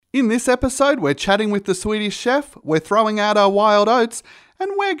In this episode, we're chatting with the Swedish chef, we're throwing out our wild oats, and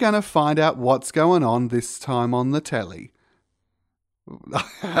we're going to find out what's going on this time on the telly.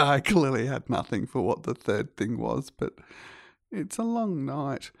 I clearly had nothing for what the third thing was, but it's a long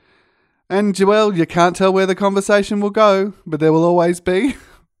night. And, well, you can't tell where the conversation will go, but there will always be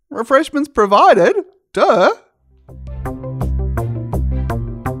refreshments provided. Duh.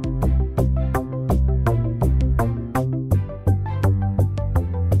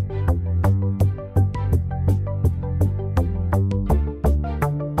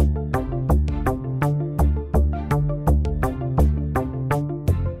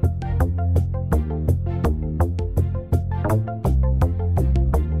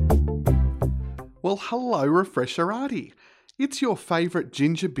 Well, hello, Refresherati. It's your favourite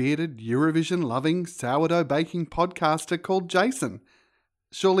ginger-bearded, Eurovision-loving, sourdough baking podcaster called Jason.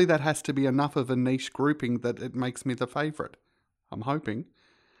 Surely that has to be enough of a niche grouping that it makes me the favourite. I'm hoping.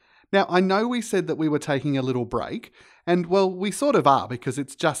 Now, I know we said that we were taking a little break, and, well, we sort of are because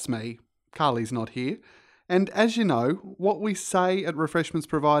it's just me. Carly's not here. And as you know, what we say at Refreshments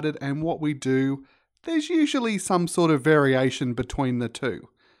Provided and what we do, there's usually some sort of variation between the two.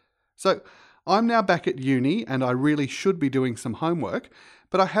 So, I'm now back at uni and I really should be doing some homework,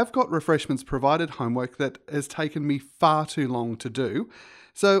 but I have got Refreshments Provided homework that has taken me far too long to do.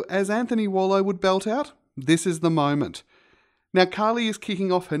 So as Anthony Wallow would belt out, this is the moment. Now Carly is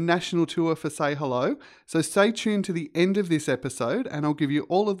kicking off her national tour for Say Hello, so stay tuned to the end of this episode and I'll give you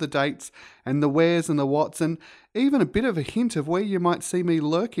all of the dates and the wheres and the whats and even a bit of a hint of where you might see me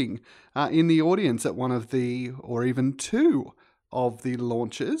lurking in the audience at one of the, or even two of the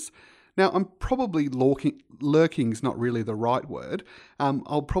launches. Now, I'm probably lurking's not really the right word.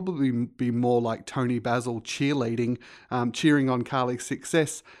 I'll probably be more like Tony Basil cheerleading, cheering on Carly's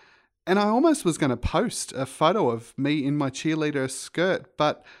success. And I almost was going to post a photo of me in my cheerleader skirt,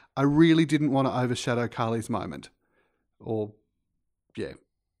 but I really didn't want to overshadow Carly's moment. No,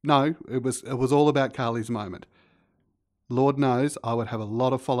 it was all about Carly's moment. Lord knows I would have a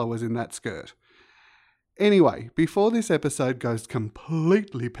lot of followers in that skirt. Anyway, before this episode goes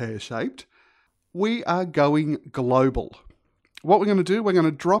completely pear-shaped, we are going global. What we're going to do, we're going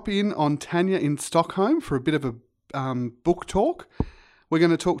to drop in on Tanya in Stockholm for a bit of a book talk. We're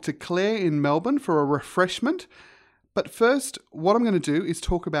going to talk to Claire in Melbourne for a refreshment. But first, what I'm going to do is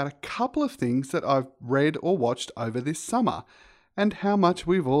talk about a couple of things that I've read or watched over this summer and how much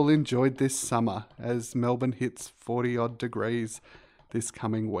we've all enjoyed this summer as Melbourne hits 40-odd degrees this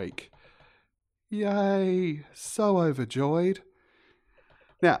coming week. Yay, so overjoyed.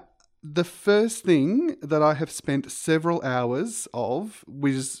 Now, the first thing that I have spent several hours of,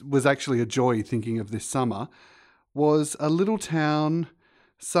 which was actually a joy thinking of this summer, was a little town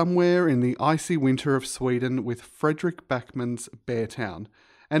somewhere in the icy winter of Sweden with Fredrik Backman's Beartown,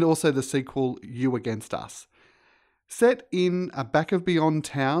 and also the sequel You Against Us. Set in a back of beyond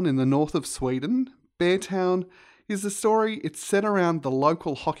town in the north of Sweden, Beartown is a story, it's set around the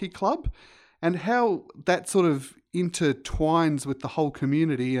local hockey club, and how that sort of intertwines with the whole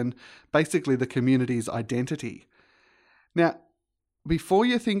community and basically the community's identity. Now, before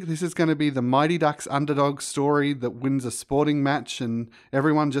you think this is going to be the Mighty Ducks underdog story that wins a sporting match and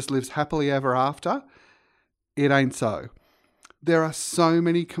everyone just lives happily ever after, it ain't so. There are so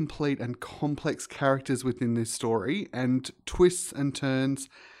many complete and complex characters within this story and twists and turns.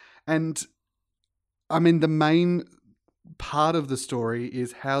 And I mean, the main part of the story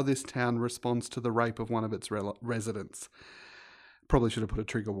is how this town responds to the rape of one of its residents. Probably should have put a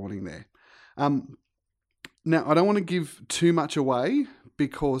trigger warning there. Now, I don't want to give too much away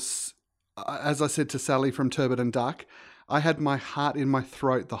because, as I said to Sally from Turbot and Duck, I had my heart in my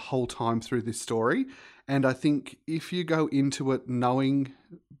throat the whole time through this story. And I think if you go into it knowing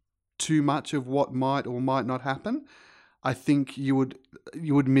too much of what might or might not happen, I think you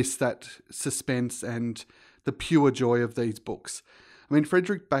would miss that suspense and the pure joy of these books. I mean,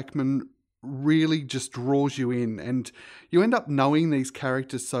 Fredrik Backman really just draws you in and you end up knowing these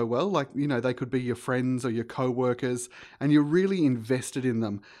characters so well. Like, you know, they could be your friends or your co-workers and you're really invested in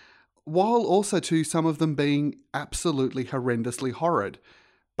them. While also, too, some of them being absolutely horrendously horrid.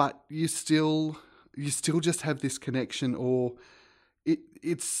 But you still just have this connection or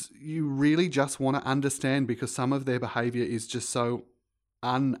it's you really just want to understand because some of their behaviour is just so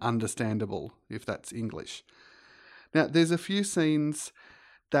ununderstandable, if that's English. Now, there's a few scenes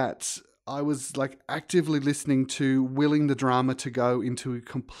that I was like actively listening to, willing the drama to go into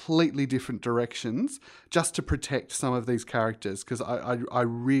completely different directions just to protect some of these characters because I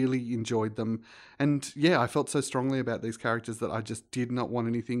really enjoyed them. And yeah, I felt so strongly about these characters that I just did not want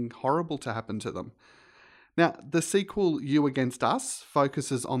anything horrible to happen to them. Now, the sequel, You Against Us,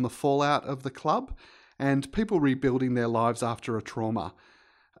 focuses on the fallout of the club and people rebuilding their lives after a trauma.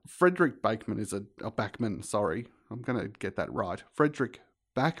 Frederick Backman I'm going to get that right. Frederick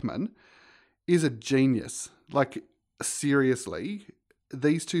Backman is a genius. Like, seriously,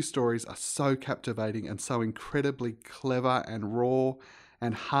 these two stories are so captivating and so incredibly clever and raw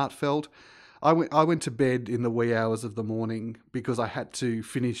and heartfelt. I went to bed in the wee hours of the morning because I had to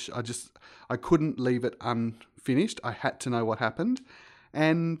finish. I couldn't leave it unfinished. I had to know what happened,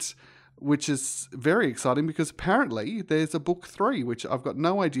 and which is very exciting because apparently there's a book 3, which I've got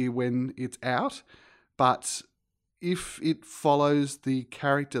no idea when it's out, but if it follows the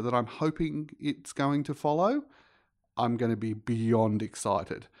character that I'm hoping it's going to follow, I'm going to be beyond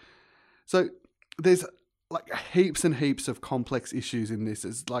excited. So there's like heaps and heaps of complex issues in this.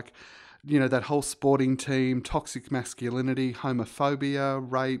 It's like, that whole sporting team, toxic masculinity, homophobia,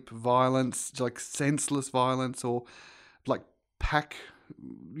 rape, violence, like senseless violence, or like pack,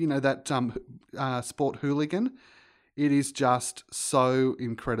 that sport hooligan. It is just so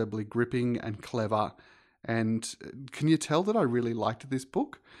incredibly gripping and clever. And can you tell that I really liked this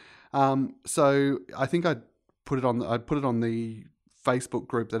book? So I think I put it on the Facebook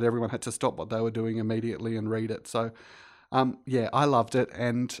group that everyone had to stop what they were doing immediately and read it. So I loved it,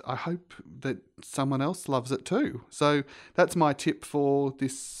 and I hope that someone else loves it too. So that's my tip for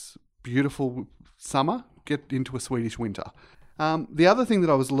this beautiful summer. Get into a Swedish winter. The other thing that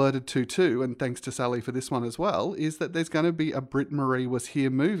I was alerted to too, and thanks to Sally for this one as well, is that there's going to be a Brit Marie Was Here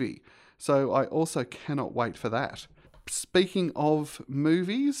movie. So I also cannot wait for that. Speaking of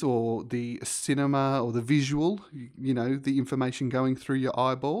movies or the cinema or the visual, the information going through your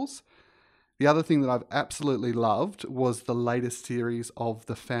eyeballs, the other thing that I've absolutely loved was the latest series of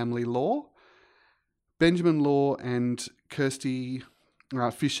The Family Law. Benjamin Law and Kirsty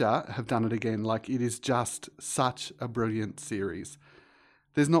Fisher have done it again. Like, it is just such a brilliant series.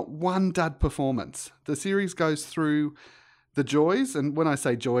 There's not one dud performance. The series goes through the joys, and when I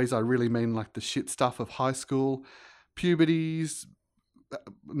say joys, I really mean like the shit stuff of high school, puberties,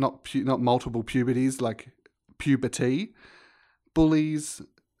 not multiple puberties, like puberty, bullies,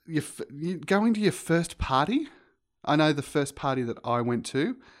 you going to your first party. I know the first party that I went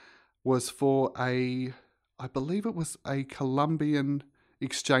to was for I believe it was a Colombian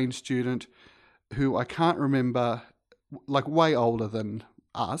exchange student who I can't remember, like way older than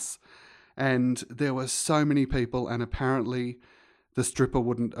us. And there were so many people, and apparently the stripper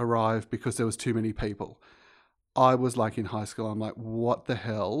wouldn't arrive because there was too many people. I was like in high school, I'm like, what the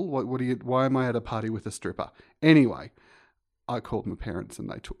hell? Why am I at a party with a stripper? Anyway, I called my parents and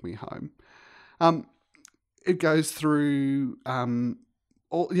they took me home. It goes through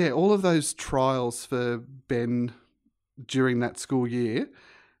all of those trials for Ben during that school year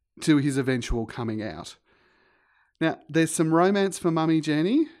to his eventual coming out. Now, there's some romance for Mummy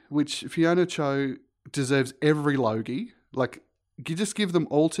Jenny, which Fiona Cho deserves every Logie. Like, you just give them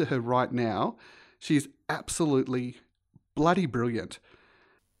all to her right now. She's absolutely bloody brilliant.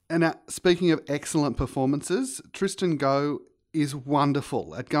 And speaking of excellent performances, Tristan Go is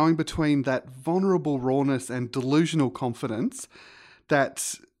wonderful at going between that vulnerable rawness and delusional confidence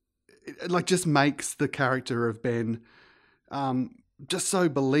that like just makes the character of Ben just so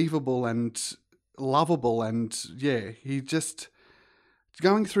believable and lovable. And yeah, he just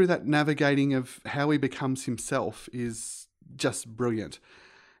going through that navigating of how he becomes himself is just brilliant.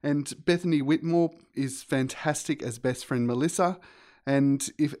 And Bethany Whitmore is fantastic as best friend Melissa. And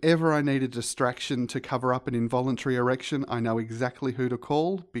if ever I need a distraction to cover up an involuntary erection, I know exactly who to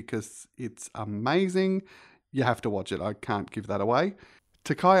call because it's amazing. You have to watch it. I can't give that away.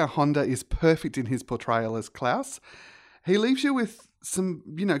 Takaya Honda is perfect in his portrayal as Klaus. He leaves you with some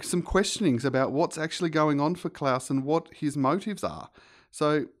questionings about what's actually going on for Klaus and what his motives are.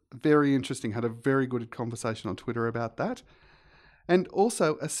 So very interesting. Had a very good conversation on Twitter about that. And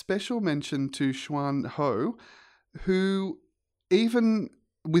also a special mention to Xuan Ho, who, even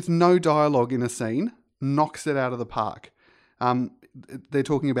with no dialogue in a scene, knocks it out of the park. They're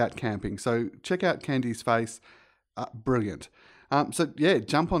talking about camping. So check out Candy's Face. Brilliant.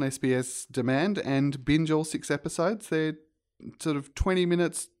 Jump on SBS Demand and binge all 6 episodes. They're sort of 20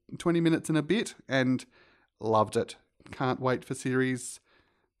 minutes and a bit, and loved it. Can't wait for series,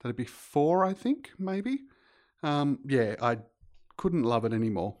 that'd be 4, I think, maybe. I couldn't love it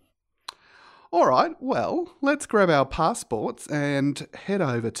anymore. All right, well, let's grab our passports and head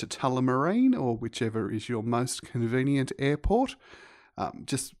over to Tullamarine or whichever is your most convenient airport.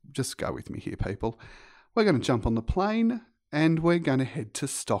 Just go with me here, people. We're going to jump on the plane and we're going to head to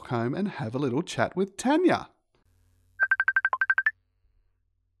Stockholm and have a little chat with Tanya.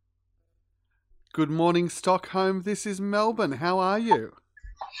 Good morning, Stockholm. This is Melbourne. How are you?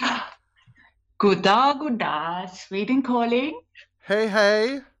 God dag, Sweden calling. Hey,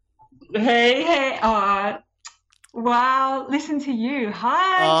 hey. Hey. Wow, listen to you.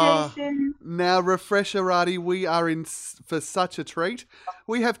 Hi, Ah, Jason. now, Refresherati, we are in for such a treat.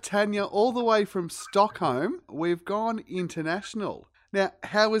 We have Tanya all the way from Stockholm. We've gone international. Now,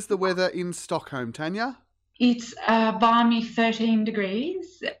 how is the weather in Stockholm, Tanya? It's balmy 13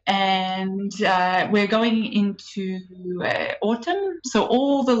 degrees, and we're going into autumn, so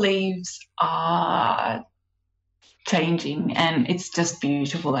all the leaves are changing, and it's just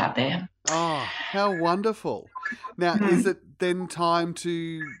beautiful out there. Oh, how wonderful. Now, is Mm. it then time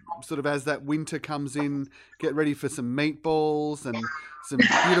to sort of, as that winter comes in, get ready for some meatballs and some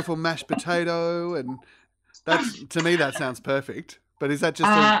beautiful mashed potato? And that's, to me, that sounds perfect. But is that just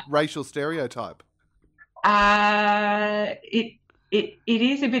a Uh, racial stereotype? it it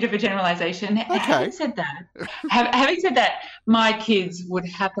is a bit of a generalization. Okay. Having said that, my kids would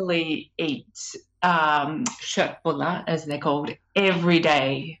happily eat köttbullar, as they're called, every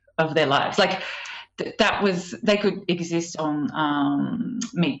day of their lives. Like that was they could exist on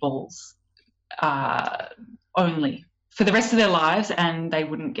meatballs uh, only for the rest of their lives, and they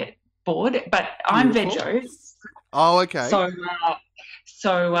wouldn't get bored. But I'm Beautiful. veggie, Oh, okay.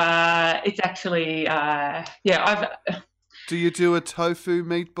 so it's actually yeah. I've Do you do a tofu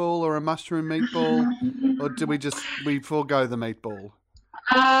meatball or a mushroom meatball? Or do we forego the meatball?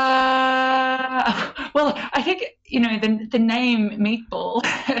 Well, I think the name meatball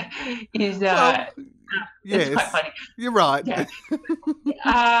is Well, it's quite yes, funny. you're right. Yeah,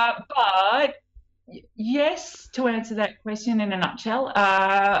 but yes, to answer that question in a nutshell,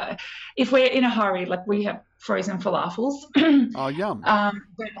 if we're in a hurry, like we have frozen falafels, Oh, yum.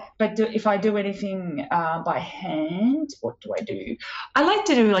 if I do anything by hand, what do I do? I like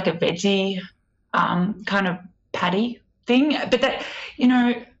to do like a veggie kind of patty thing, but that you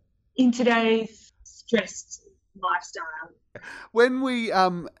know, in today's stressed lifestyle. When we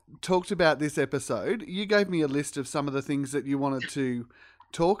talked about this episode, you gave me a list of some of the things that you wanted to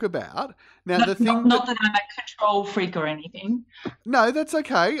talk about. Now, the thing Not that that I'm a control freak or anything. no, that's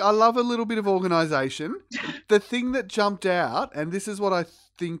okay. I love a little bit of organisation. The thing that jumped out, and this is what I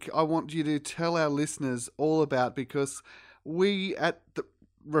think I want you to tell our listeners all about, because we at the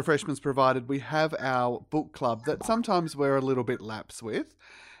Refreshments Provided, we have our book club that sometimes we're a little bit lax with.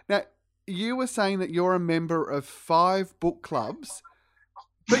 Now, you were saying that you're a member of 5 book clubs,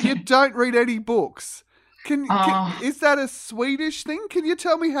 but you don't read any books. Uh, Is that a Swedish thing? Can you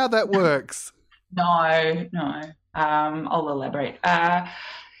tell me how that works? no. I'll elaborate.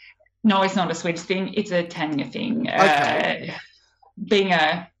 No, it's not a Swedish thing. It's a Tanya thing. Okay. Being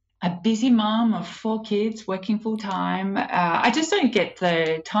a busy mom of 4 kids, working full time, I just don't get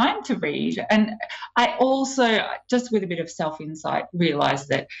the time to read. And I also, just with a bit of self insight, realised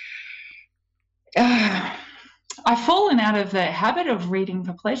that uh, I've fallen out of the habit of reading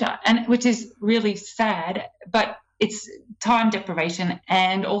for pleasure, and which is really sad. But it's time deprivation,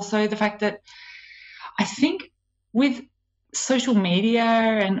 and also the fact that I think with social media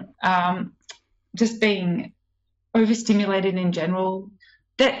and just being overstimulated in general,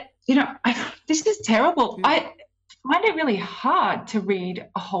 that this is terrible. Yeah. I find it really hard to read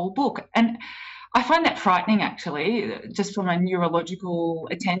a whole book, and I find that frightening, actually, just from a neurological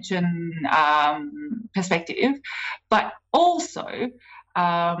attention perspective. But also,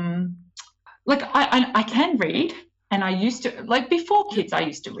 um, like I can read, and I used to, like before Yep. kids, I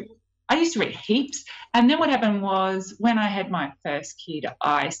used to read. I used to read heaps, and then what happened was when I had my first kid,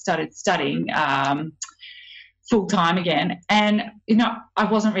 I started studying full time again, and I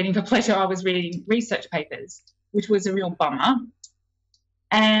wasn't reading for pleasure. I was reading research papers, which was a real bummer,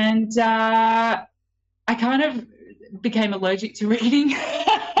 and I kind of became allergic to reading.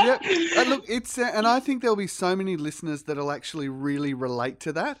 Yep. Look, it's and I think there'll be so many listeners that'll actually really relate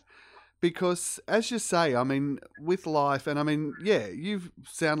to that, because, as you say, I mean, with life, and I mean, yeah, you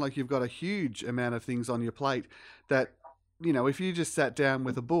sound like you've got a huge amount of things on your plate that, if you just sat down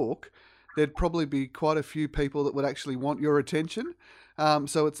with a book, there'd probably be quite a few people that would actually want your attention.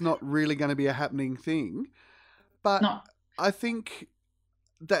 So it's not really going to be a happening thing. But No, I think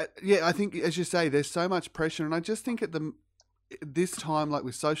I think, as you say, there's so much pressure, and I just think at this time, like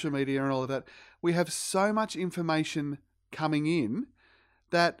with social media and all of that, we have so much information coming in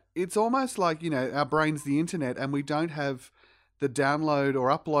that it's almost like, our brain's the internet, and we don't have the download or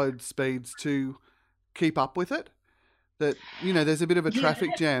upload speeds to keep up with it. That, there's a bit of a yeah,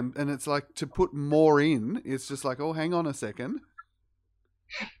 traffic jam, and it's like to put more in, it's just like, oh, hang on a second.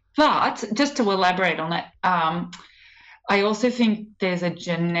 but just to elaborate on that, I also think there's a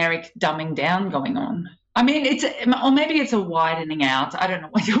generic dumbing down going on. I mean, or maybe it's a widening out. I don't know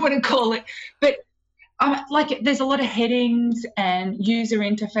what you want to call it, but like there's a lot of headings and user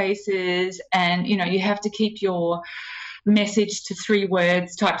interfaces, and you have to keep your message to 3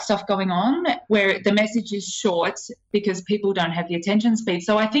 words type stuff going on, where the message is short because people don't have the attention speed.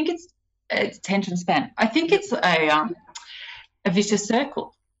 So I think it's attention span. I think it's a vicious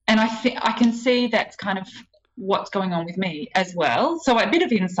circle, and I can see that's kind of what's going on with me as well. So a bit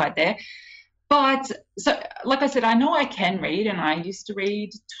of insight there. But so, like I said, I know I can read, and I used to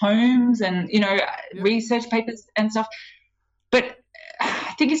read tomes and, research papers and stuff. But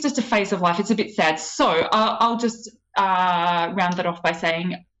I think it's just a phase of life. It's a bit sad. So I'll just round that off by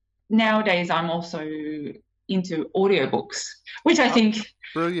saying nowadays I'm also into audiobooks, which I think...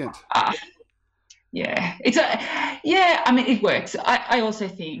 Brilliant. Yeah. I mean, it works. I also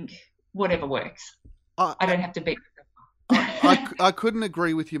think whatever works. I don't have to be... I couldn't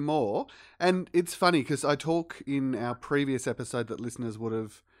agree with you more. And it's funny because I talk in our previous episode that listeners would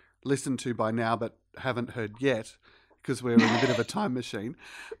have listened to by now but haven't heard yet because we're in a bit of a time machine.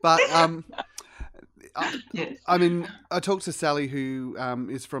 But yes. I mean, I talked to Sally, who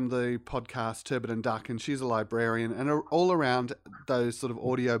is from the podcast Turbot and Duck, and she's a librarian, and all around those sort of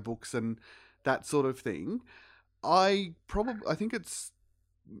audiobooks and that sort of thing. I think it's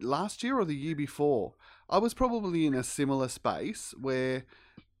last year or the year before, I was probably in a similar space where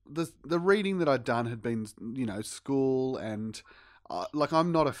the reading that I'd done had been, school, and like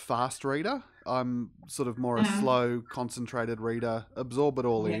I'm not a fast reader. I'm sort of more a slow, concentrated reader, absorb it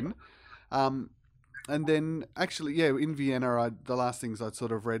all in. And then actually, in Vienna, the last things I'd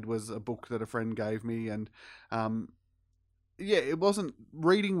sort of read was a book that a friend gave me, and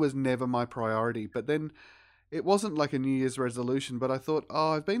reading was never my priority, but then it wasn't like a New Year's resolution, but I thought,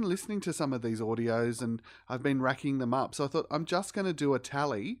 I've been listening to some of these audios and I've been racking them up. So I thought, I'm just going to do a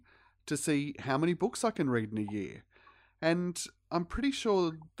tally to see how many books I can read in a year. And I'm pretty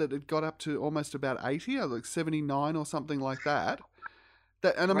sure that it got up to almost about 80, or like 79 or something like that.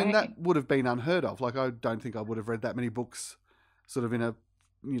 I mean, that would have been unheard of. Like, I don't think I would have read that many books sort of in a,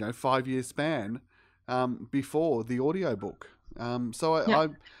 5-year span before the audiobook.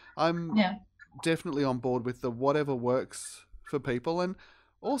 So I'm definitely on board with the whatever works for people. And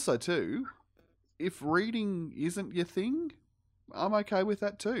also too, if reading isn't your thing, I'm okay with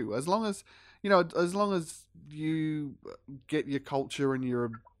that too. As long as you get your culture and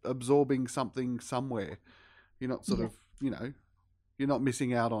you're absorbing something somewhere, you're not sort of, you're not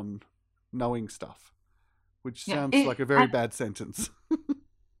missing out on knowing stuff, which sounds like a very bad sentence.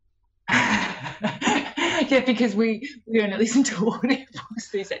 Yeah, because we only listen to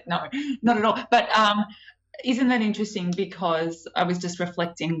audiobooks. We said no, not at all. But isn't that interesting? Because I was just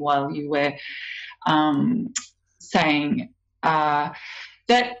reflecting while you were saying that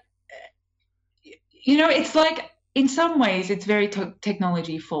it's like in some ways it's very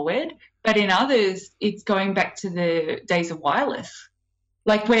technology forward, but in others it's going back to the days of wireless.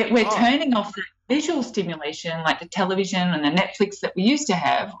 Like we're turning off the visual stimulation, like the television and the Netflix that we used to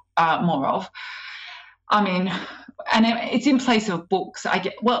have more of. I mean, and it's in place of books.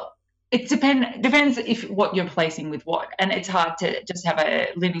 It depends if what you're placing with what, and it's hard to just have a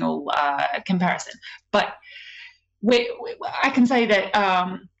lineal comparison. But I can say that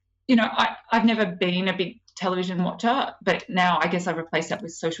I've never been a big television watcher, but now I guess I've replaced that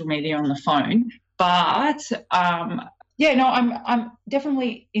with social media on the phone. But I'm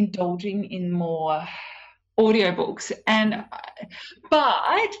definitely indulging in more audiobooks,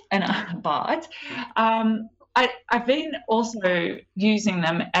 I've been also using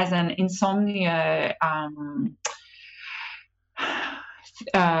them as an insomnia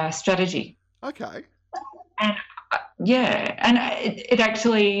strategy. Okay. And and it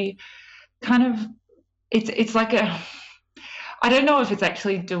actually kind of it's like I don't know if it's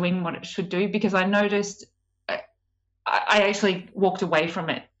actually doing what it should do, because I noticed I actually walked away from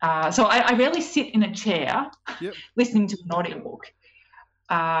it. So I rarely sit in a chair listening to an audiobook,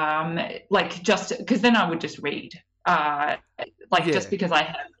 just because then I would just read, just because I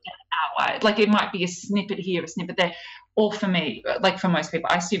have an hour. Like it might be a snippet here, a snippet there. Or for me, like for most people,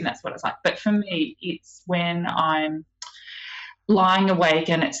 I assume that's what it's like. But for me, it's when I'm lying awake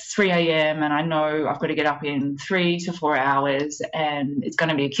and it's 3 a.m. and I know I've got to get up in 3 to 4 hours and it's going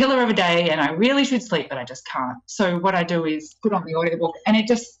to be a killer of a day and I really should sleep, but I just can't. So what I do is put on the audiobook and it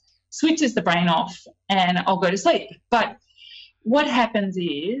just switches the brain off and I'll go to sleep. But what happens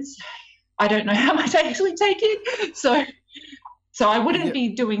is I don't know how much I actually take it. So I wouldn't be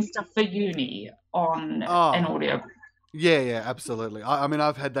doing stuff for uni on an audiobook. Yeah, absolutely. I mean,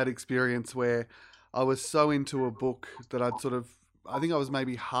 I've had that experience where I was so into a book that I think I was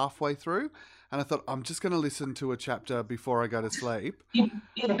maybe halfway through, and I thought, I'm just going to listen to a chapter before I go to sleep. In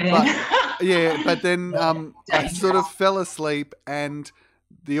But bed. yeah, but then I sort Dangerous. of fell asleep, and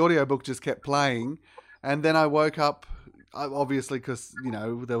the audiobook just kept playing, and then I woke up, obviously because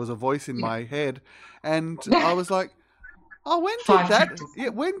there was a voice in my head, and I was like, oh, when did Five that? chapters. Yeah,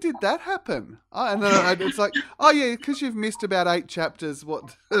 when did that happen? Oh, and then it's like, oh yeah, because you've missed about 8 chapters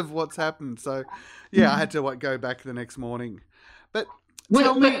of what's happened. So, yeah, I had to go back the next morning. But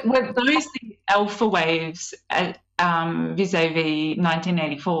tell me, Were those the alpha waves at, vis-a-vis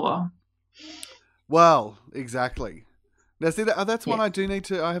 1984? well, exactly. Now, see, that's one Yeah. I do need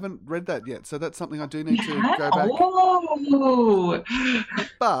to. I haven't read that yet, so that's something I do need You to had? go back. Oh.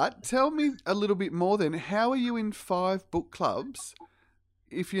 But tell me a little bit more. Then, how are you in 5 book clubs?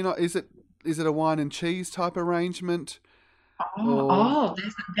 If you're not, is it a wine and cheese type arrangement, or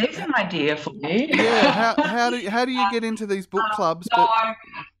There's an idea for you. yeah, how do you get into these book clubs? No, But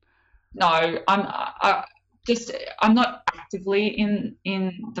no, I'm not actively in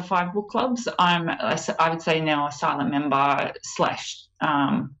the 5 book clubs. I would say now a silent member slash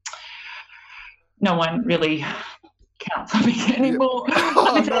no one really counts on me yeah, anymore.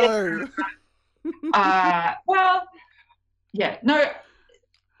 oh no, Well, yeah, no,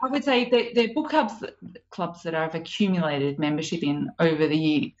 I would say that they're book clubs that I've accumulated membership in over the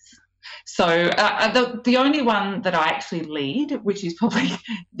years. So the only one that I actually lead, which is probably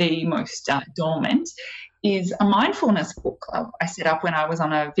the most dormant, is a mindfulness book club I set up when I was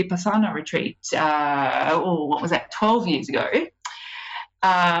on a Vipassana retreat. What was that? 12 years ago,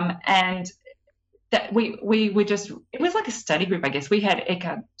 and that we were just, it was like a study group, I guess. We had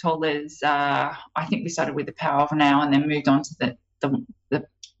Eckhart Tolle's, I think we started with The Power of Now and then moved on to the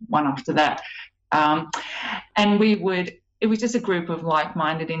one after that. And it was just a group of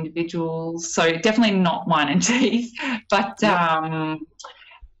like-minded individuals. So definitely not wine and cheese, but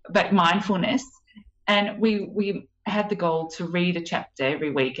yep, mindfulness. And we had the goal to read a chapter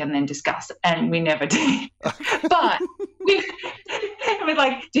every week and then discuss, and we never did. But we're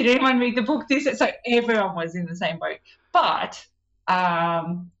like, did anyone read the book? So everyone was in the same boat. But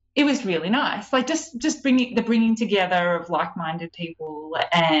it was really nice. Like just bringing together of like-minded people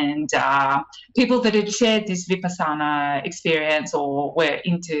and people that had shared this Vipassana experience or were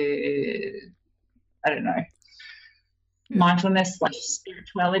into, I don't know, yeah, mindfulness slash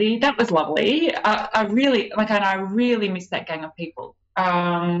spirituality. That was lovely. I really miss that gang of people. yeah.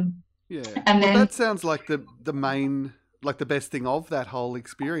 And Well, then that sounds like the main, like the best thing of that whole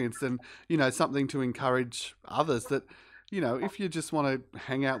experience, and something to encourage others that, if you just want to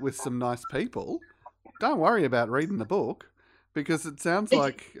hang out with some nice people, don't worry about reading the book, because it sounds it's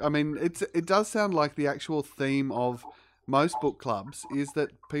like, I mean, it does sound like the actual theme of most book clubs is that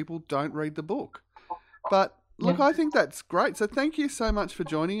people don't read the book. But yeah, look, I think that's great. So thank you so much for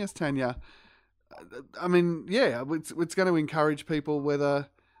joining us, Tanya. I mean, yeah, it's going to encourage people whether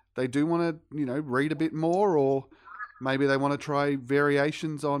they do want to, read a bit more, or maybe they want to try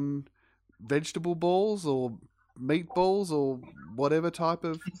variations on vegetable balls or meatballs or whatever type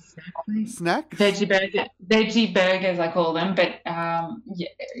of exactly. snacks. Veggie burgers, I call them. But yeah,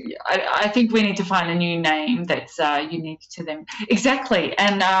 I think we need to find a new name that's unique to them. Exactly.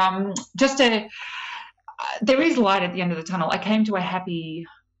 And there is light at the end of the tunnel. I came to a happy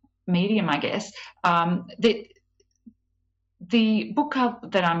medium, I guess. The book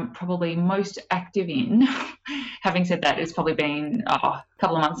club that I'm probably most active in, having said that, it's probably been a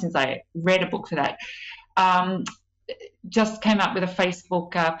couple of months since I read a book for that. Um, just came up with a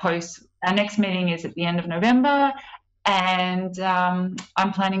Facebook post. Our next meeting is at the end of November, and I'm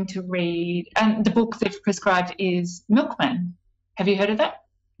planning to read. And the book they've prescribed is Milkman. Have you heard of that?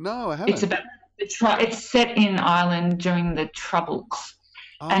 No, I It's haven't. about it's set in Ireland during the Troubles,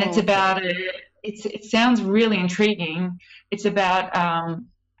 and Oh, it's okay. about it sounds really intriguing. It's about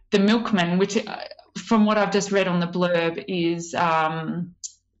the milkman, which, from what I've just read on the blurb, is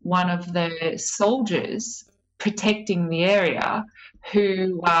one of the soldiers protecting the area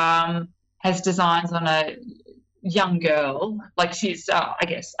who has designs on a young girl, like she's, I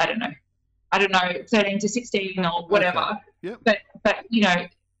don't know, 13 to 16 or Okay. whatever. Yep. But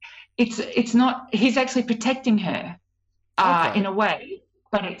it's not. He's actually protecting her in Okay. a way,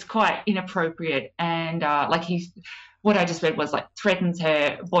 but it's quite inappropriate. And like what I just read was like threatens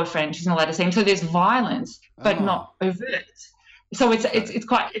her boyfriend. She's not allowed to see him. So there's violence, but Oh, not overt. So okay. it's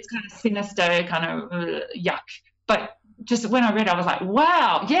kind of sinister, kind of yuck. But just when I read, I was like,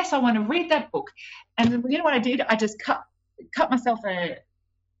 wow, yes, I want to read that book. And then, you know what I did? I just cut myself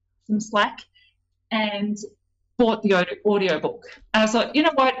some slack and bought the audio book. And I thought, you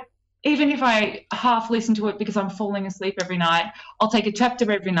know what? even if I half listen to it because I'm falling asleep every night, I'll take a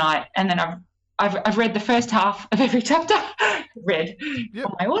chapter every night, and then I've read the first half of every chapter read Yep.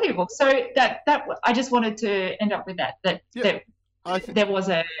 on my audiobook. So that I just wanted to end up with that Yep. I think there was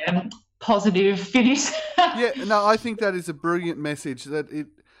a positive finish. yeah, no, I think that is a brilliant message to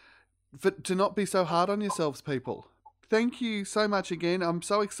not be so hard on yourselves, people. Thank you so much again. I'm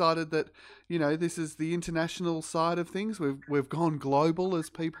so excited that this is the international side of things. We've gone global, as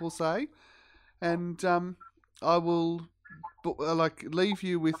people say, and I will leave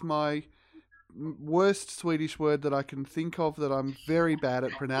you with my worst Swedish word that I can think of that I'm very bad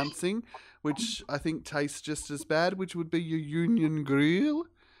at pronouncing, which I think tastes just as bad, which would be your union grill,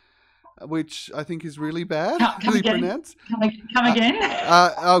 which I think is really bad to pronounce. Come again.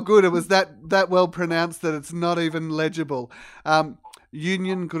 Oh, good. It was that well pronounced that it's not even legible.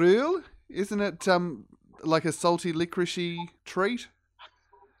 Union grill, isn't it? Like a salty licoricey treat.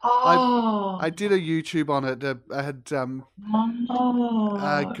 Oh, I did a YouTube on it. I had you know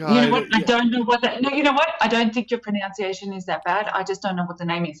what? I don't know what that. No, you know what? I don't think your pronunciation is that bad. I just don't know what the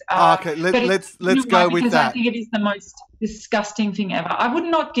name is. Okay, let's go with because that. I think it is the most disgusting thing ever. I would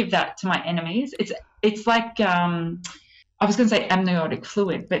not give that to my enemies. It's like I was going to say amniotic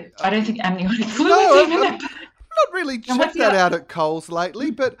fluid, but I don't think amniotic fluid is even that bad. Not really checked that out at Coles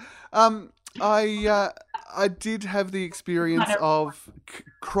lately, but I did have the experience of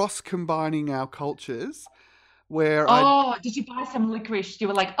cross-combining our cultures where did you buy some licorice? You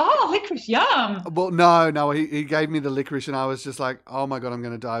were like, oh, licorice, yum. Well, no, he gave me the licorice and I was just like, oh my God, I'm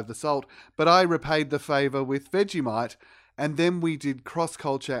going to die of the salt. But I repaid the favour with Vegemite, and then we did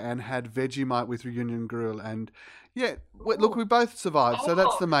cross-culture and had Vegemite with Reunion Grill, and yeah, look, we both survived, so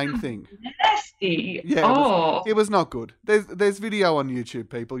that's the main thing. Nasty. Yeah, it was not good. There's video on YouTube,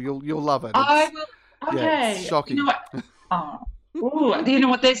 people. You'll love it. I will. Okay. Yeah, it's shocking. You know what? Ooh, you know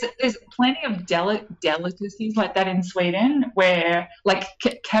what? There's plenty of delicacies like that in Sweden, where like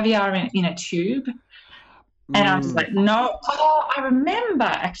caviar in a tube, and I'm just like, no. Oh, I remember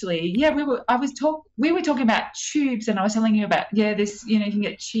actually. Yeah, we were talking about tubes, and I was telling you about this. You can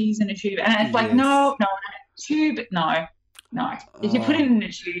get cheese in a tube, and it's like no, tube, no. If you put it in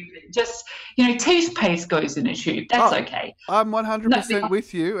a tube, just toothpaste goes in a tube. That's okay. I'm 100%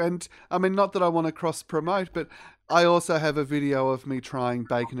 with you, and I mean, not that I want to cross promote, but I also have a video of me trying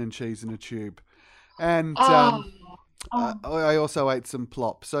bacon and cheese in a tube, and I also ate some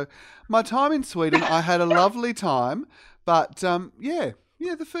plop. So my time in Sweden, I had a lovely time, but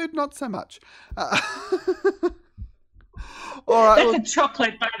the food not so much. All right, that's a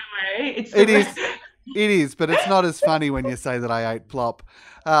chocolate, by the way. It is, but it's not as funny when you say that I ate plop,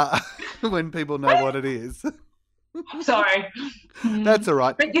 when people know what it is. Sorry. That's all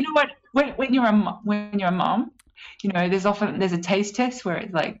right. But you know what? When you're a mom, there's a taste test where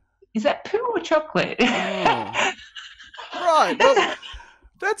it's like, is that poo or chocolate? Oh. Right. Well,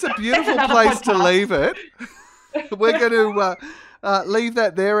 that's a beautiful place to leave it. We're going to leave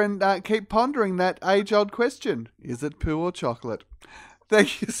that there and keep pondering that age-old question. Is it poo or chocolate?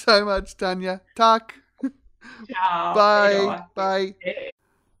 Thank you so much, Tanya. Tack. Bye. Bye.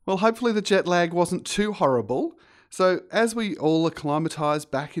 Well, hopefully the jet lag wasn't too horrible. So as we all acclimatise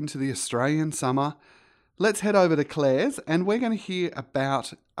back into the Australian summer, let's head over to Claire's and we're going to hear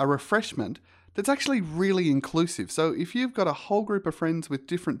about a refreshment that's actually really inclusive. So if you've got a whole group of friends with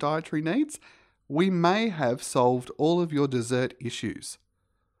different dietary needs, we may have solved all of your dessert issues.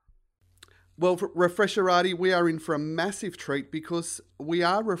 Well, Refresherati, we are in for a massive treat because we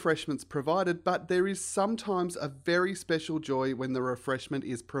are refreshments provided, but there is sometimes a very special joy when the refreshment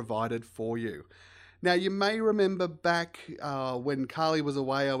is provided for you. Now, you may remember back when Carly was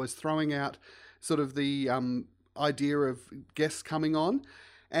away, I was throwing out sort of the idea of guests coming on,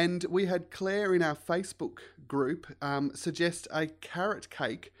 and we had Claire in our Facebook group suggest a carrot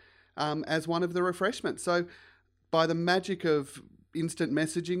cake as one of the refreshments. So by the magic of instant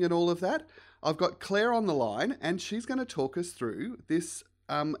messaging and all of that, I've got Claire on the line and she's going to talk us through this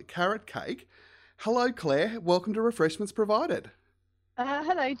carrot cake. Hello, Claire. Welcome to Refreshments Provided.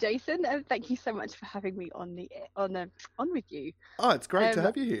 Hello, Jason. Thank you so much for having me on with you. Oh, it's great to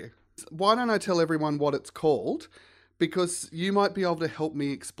have you here. Why don't I tell everyone what it's called? Because you might be able to help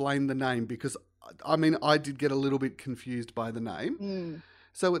me explain the name, because I mean, I did get a little bit confused by the name.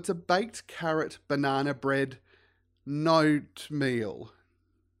 So it's a baked carrot banana bread note meal.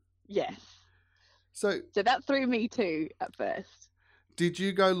 Yes. So that threw me too at first. Did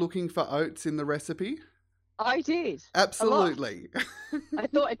you go looking for oats in the recipe? I did. Absolutely. I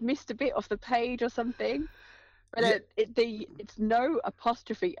thought I'd missed a bit off the page or something. But it's no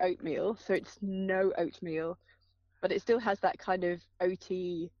apostrophe oatmeal, so it's no oatmeal, but it still has that kind of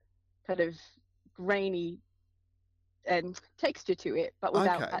oaty kind of grainy texture to it, but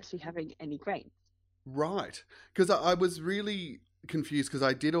without Okay. actually having any grain. Right. Because I was really confused because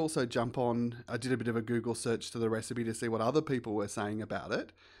I did also jump on, I did a bit of a Google search to the recipe to see what other people were saying about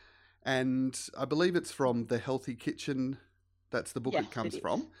it. And I believe it's from The Healthy Kitchen. That's the book Yes, it comes it is.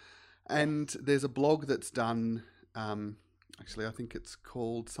 from. And there's a blog that's done, actually, I think it's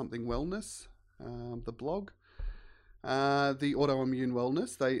called something Wellness, the blog. The Autoimmune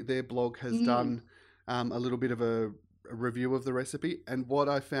Wellness. Their blog has done a little bit of a review of the recipe. And what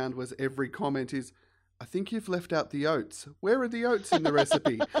I found was every comment is, I think you've left out the oats. Where are the oats in the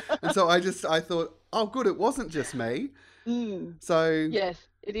recipe? And so I thought, oh, good, it wasn't just me. So yes,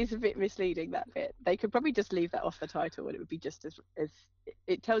 it is a bit misleading, that bit. They could probably just leave that off the title and it would be just as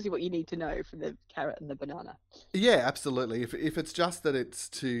it tells you what you need to know from the carrot and the banana. yeah, absolutely. If it's just that it's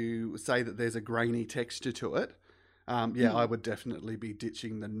to say that there's a grainy texture to it, I would definitely be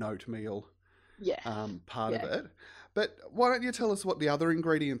ditching the note meal part of it. But why don't you tell us what the other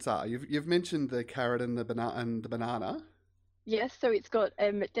ingredients are? You've mentioned the carrot and the banana. Yes, so it's got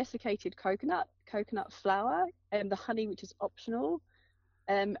desiccated coconut flour, and the honey, which is optional,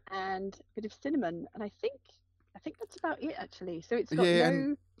 and a bit of cinnamon. And I think that's about it, actually. So it's got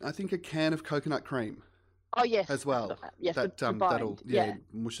and I think a can of coconut cream. Oh yes, as well. Yes, that'll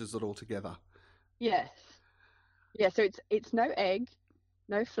mushes it all together. Yes. Yeah, so it's no egg,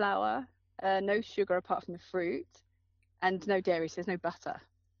 no flour, no sugar apart from the fruit, and no dairy, so there's no butter.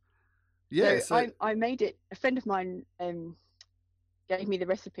 Yeah, so I made it. A friend of mine gave me the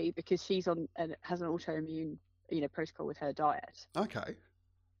recipe because she's on and has an autoimmune protocol with her diet. Okay.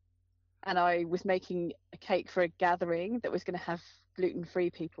 And I was making a cake for a gathering that was going to have gluten-free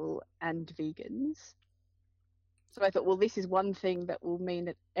people and vegans. So I thought, well, this is one thing that will mean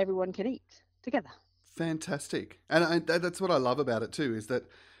that everyone can eat together. Fantastic. And that's what I love about it too, is that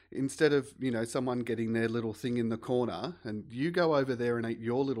instead of, someone getting their little thing in the corner and you go over there and eat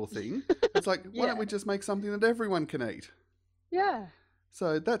your little thing, it's like, why don't we just make something that everyone can eat? Yeah.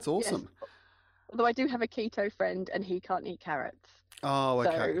 So that's awesome. Yes. Although I do have a keto friend and he can't eat carrots. Oh,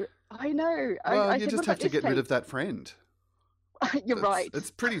 okay. So, I know. Well, you just have to get rid of that friend. You're right.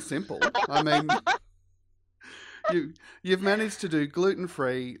 It's pretty simple. I mean, you've managed to do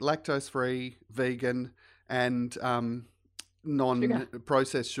gluten-free, lactose-free, vegan, and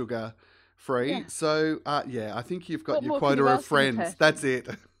non-processed sugar-free. Yeah. So, I think you've got What your more quota could you of ask of a friends. person? That's it.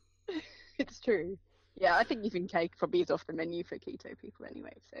 It's true. Yeah, I think even cake probably is off the menu for keto people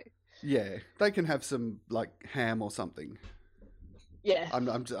anyway. So yeah, they can have some like ham or something. Yeah.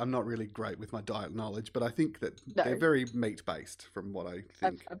 I'm not really great with my diet knowledge, but I think that they're very meat-based from what I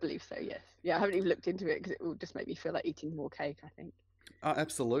think. I believe so, yes. Yeah, I haven't even looked into it because it will just make me feel like eating more cake, I think.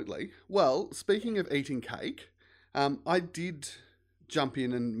 Absolutely. Well, speaking of eating cake, I did jump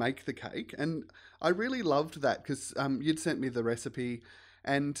in and make the cake, and I really loved that because you'd sent me the recipe,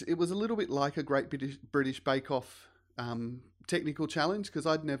 and it was a little bit like a Great British Bake Off technical challenge because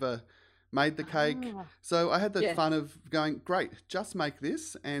I'd never made the cake. So I had the fun of going, great, just make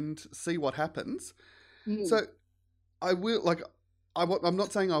this and see what happens. So I will, I'm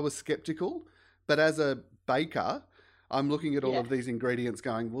not saying I was skeptical, but as a baker, I'm looking at all of these ingredients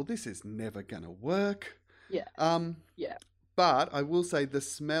going, well, this is never going to work. Yeah. But I will say the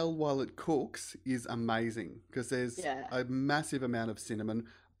smell while it cooks is amazing because there's a massive amount of cinnamon.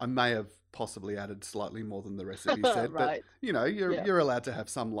 I may have possibly added slightly more than the recipe said, right. but you're allowed to have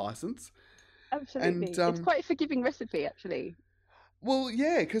some license. Absolutely. And, it's quite a forgiving recipe, actually. Well,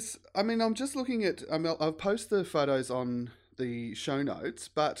 yeah, because I'm just looking at. I'll post the photos on the show notes,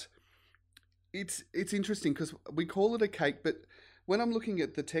 but it's interesting because we call it a cake, but when I'm looking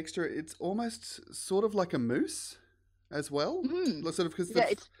at the texture, it's almost sort of like a mousse as well. Sort of because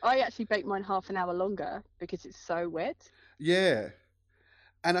I actually bake mine half an hour longer because it's so wet. Yeah,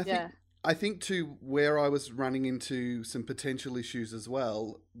 and I think too where I was running into some potential issues as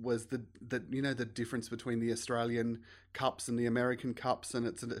well was the difference between the Australian cups and the American cups, and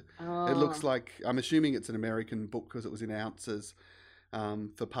it looks like, I'm assuming it's an American book because it was in ounces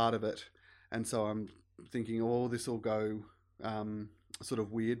for part of it, and so I'm thinking, oh, this will go sort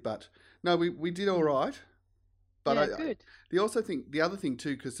of weird, but no, we did all right. But good. The other thing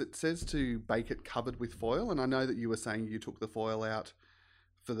too, because it says to bake it covered with foil, and I know that you were saying you took the foil out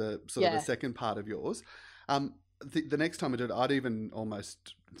for the sort of the second part of yours. The next time I do it, I'd even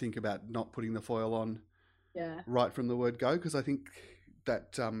almost think about not putting the foil on right from the word go, because I think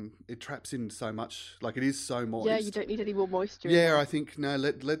that it traps in so much, like it is so moist. Yeah, you don't need any more moisture. Yeah, I think, no,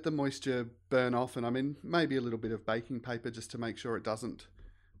 let the moisture burn off, and I mean, maybe a little bit of baking paper just to make sure it doesn't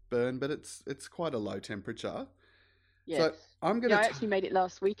burn, but it's quite a low temperature. Yes. So I'm going Yeah, I to... actually made it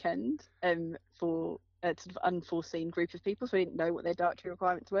last weekend for a sort of unforeseen group of people, so I didn't know what their dietary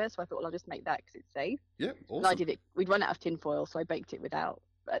requirements were. So I thought, well, I'll just make that because it's safe. Yeah, And I awesome. did it. We'd run out of tin foil, so I baked it without.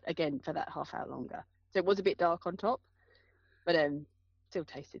 But again, for that half hour longer, so it was a bit dark on top, but still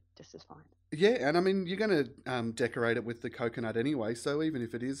tasted just as fine. Yeah, and I mean, you're going to decorate it with the coconut anyway, so even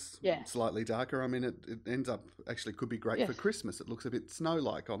if it is Yeah. slightly darker, I mean, it ends up actually could be great Yes. for Christmas. It looks a bit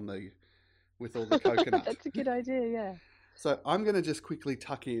snow-like with all the coconut. That's a good idea. Yeah. So I'm going to just quickly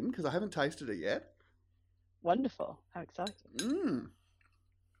tuck in because I haven't tasted it yet. Wonderful! How exciting!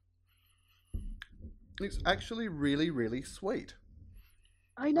 It's actually really, really sweet.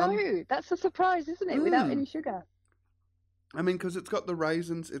 I know. That's a surprise, isn't it? Without any sugar. I mean, because it's got the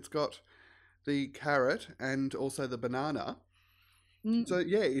raisins, it's got the carrot, and also the banana. So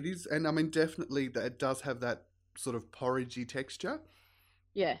yeah, it is, and I mean, definitely that it does have that sort of porridgey texture.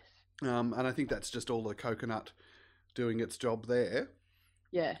 Yes. And I think that's just all the coconut doing its job there.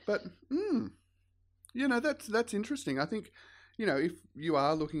 Yes. But that's interesting. I think, if you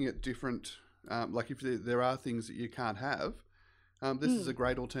are looking at different, like if there are things that you can't have, this is a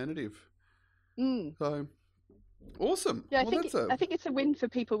great alternative. So awesome. Yeah, I think it's a win for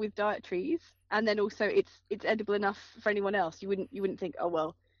people with dietaries, and then also it's edible enough for anyone else. You wouldn't think, oh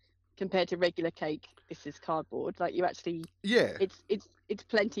well, compared to regular cake, this is cardboard. Like you actually, it's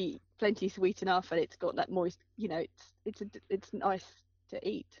plenty sweet enough, and it's got that moist. It's nice to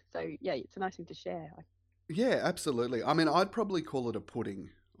eat. So yeah, it's a nice thing to share. Yeah, absolutely. I mean, I'd probably call it a pudding.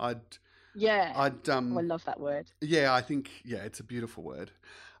 I love that word. Yeah, I think it's a beautiful word.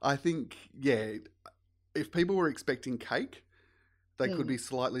 I think if people were expecting cake, they could be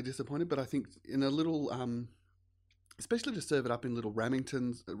slightly disappointed. But I think in a little, especially to serve it up in little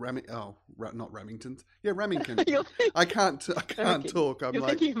Ramingtons, not Ramingtons. Yeah, Ramington. I can't talk. You're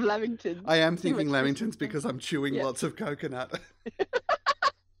thinking of Lamingtons. I am thinking Lamingtons because I'm chewing lots of coconut.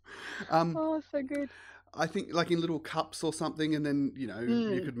 Oh, so good. I think like in little cups or something, and then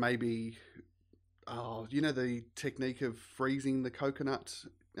you could maybe, the technique of freezing the coconut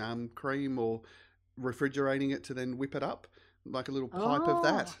cream or refrigerating it to then whip it up, like a little pipe of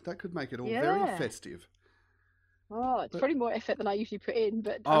that. That could make it all very festive. Oh, it's probably more effort than I usually put in,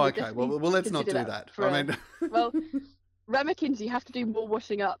 but okay. Well, let's not do that. Well, ramekins, you have to do more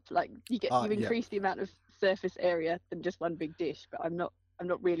washing up. Like you increase the amount of surface area than just one big dish. But I'm not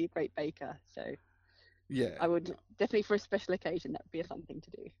really a great baker, so yeah, I would definitely for a special occasion that would be a fun thing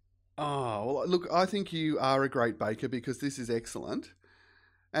to do. Oh well, look, I think you are a great baker because this is excellent.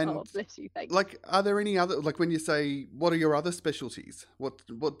 And bless you, thanks. Like, are there any other, like when you say, what are your other specialties?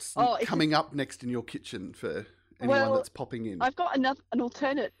 What's coming up next in your kitchen for anyone that's popping in? I've got an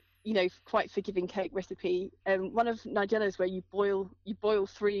alternate, quite forgiving cake recipe. One of Nigella's where you boil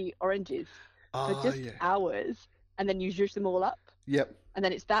 3 oranges for just hours, and then you zhuzh them all up. Yep. And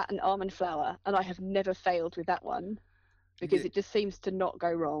then it's that and almond flour, and I have never failed with that one because it just seems to not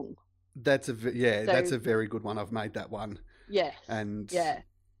go wrong. That's a very good one. I've made that one. Yes. And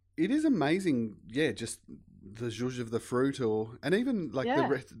it is amazing. Yeah, just the zhuzh of the fruit, and even like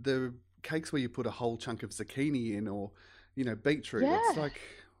the cakes where you put a whole chunk of zucchini in, or beetroot. Yeah. It's like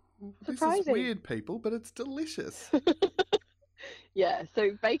surprising. This is weird, people, but it's delicious. Yeah,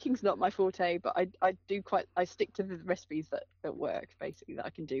 so baking's not my forte, but I stick to the recipes that work, basically, that I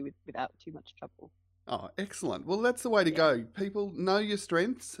can do without too much trouble. Oh, excellent. Well, that's the way to go. People, know your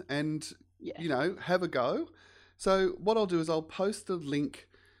strengths and, have a go. So what I'll do is I'll post the link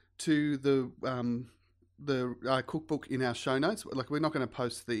to the cookbook in our show notes. Like, we're not going to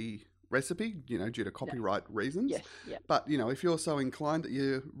post the recipe, due to copyright reasons. Yes, yeah. But, if you're so inclined that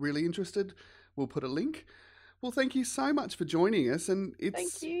you're really interested, we'll put a link. Well, thank you so much for joining us, and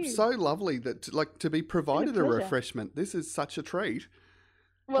it's so lovely that to be provided a refreshment. This is such a treat.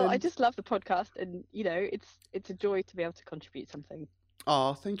 Well, I just love the podcast, and it's a joy to be able to contribute something.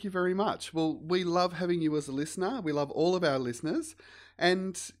 Oh, thank you very much. Well, we love having you as a listener. We love all of our listeners,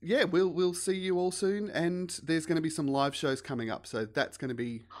 and we'll see you all soon. And there's going to be some live shows coming up, so that's going to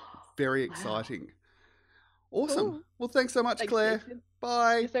be very exciting. Awesome. Cool. Well, thanks so much, Claire. Jason.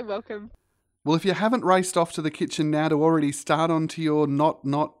 Bye. You're so welcome. Well, if you haven't raced off to the kitchen now to already start onto your note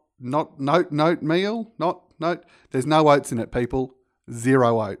meal, there's no oats in it, people.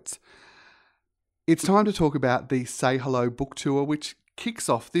 0 oats. It's time to talk about the Say Hello book tour, which kicks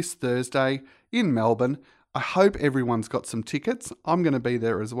off this Thursday in Melbourne. I hope everyone's got some tickets. I'm going to be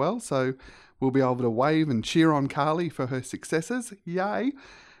there as well, so we'll be able to wave and cheer on Carly for her successes. Yay.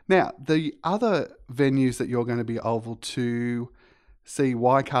 Now, the other venues that you're going to be able to see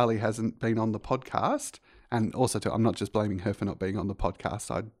why Carly hasn't been on the podcast, and also I'm not just blaming her for not being on the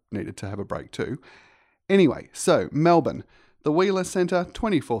podcast, I needed to have a break too, Anyway, so Melbourne, the Wheeler Centre,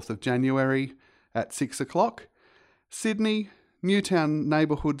 24th of January at 6 o'clock. Sydney, Newtown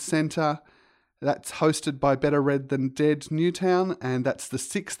Neighbourhood Centre, that's hosted by Better Red Than Dead Newtown, and that's the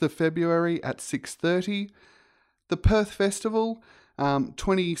 6th of February at 6:30. The Perth Festival,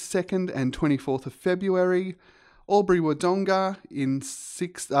 22nd and 24th of February. Albury Wodonga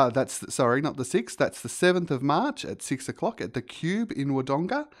that's the 7th of March at 6 o'clock at the Cube in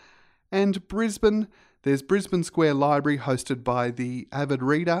Wodonga. And Brisbane, there's Brisbane Square Library hosted by the Avid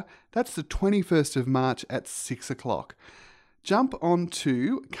Reader. That's the 21st of March at 6 o'clock. Jump on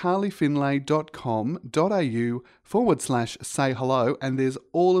to carlyfinlay.com.au/say hello, and there's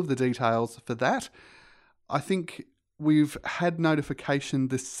all of the details for that. I think we've had notification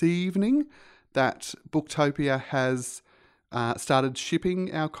this evening that Booktopia has started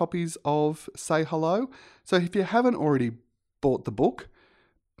shipping our copies of Say Hello. So if you haven't already bought the book,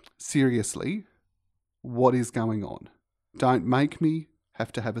 seriously, what is going on? Don't make me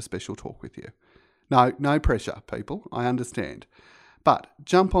have to have a special talk with you. No pressure, people. I understand. But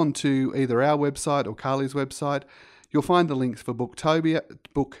jump onto either our website or Carly's website. You'll find the links for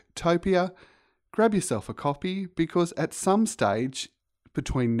Booktopia. Grab yourself a copy, because at some stage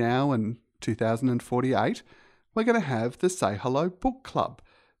between now and 2048, we're going to have the Say Hello Book Club.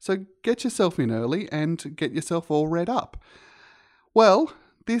 So get yourself in early and get yourself all read up. Well,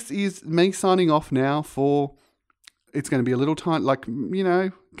 this is me signing off now for, it's going to be a little time, like,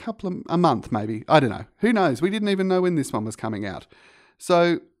 a month maybe. I don't know. Who knows? We didn't even know when this one was coming out.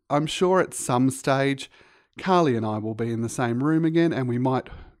 So I'm sure at some stage, Carly and I will be in the same room again, and we might,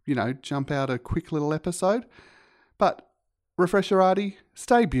 jump out a quick little episode. But Refresherati,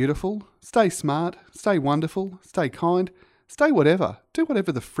 stay beautiful, stay smart, stay wonderful, stay kind, stay whatever. Do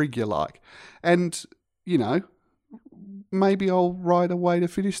whatever the frig you like. And, maybe I'll write a way to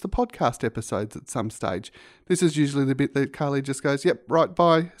finish the podcast episodes at some stage. This is usually the bit that Carly just goes, yep, right,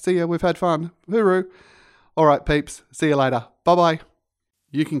 bye, see ya, we've had fun, hooroo. All right, peeps, see you later, bye-bye.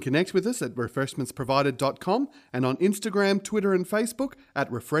 You can connect with us at refreshmentsprovided.com and on Instagram, Twitter and Facebook at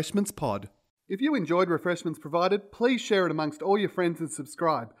refreshmentspod. If you enjoyed Refreshments Provided, please share it amongst all your friends and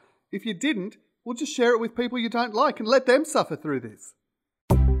subscribe. If you didn't, well, just share it with people you don't like and let them suffer through this.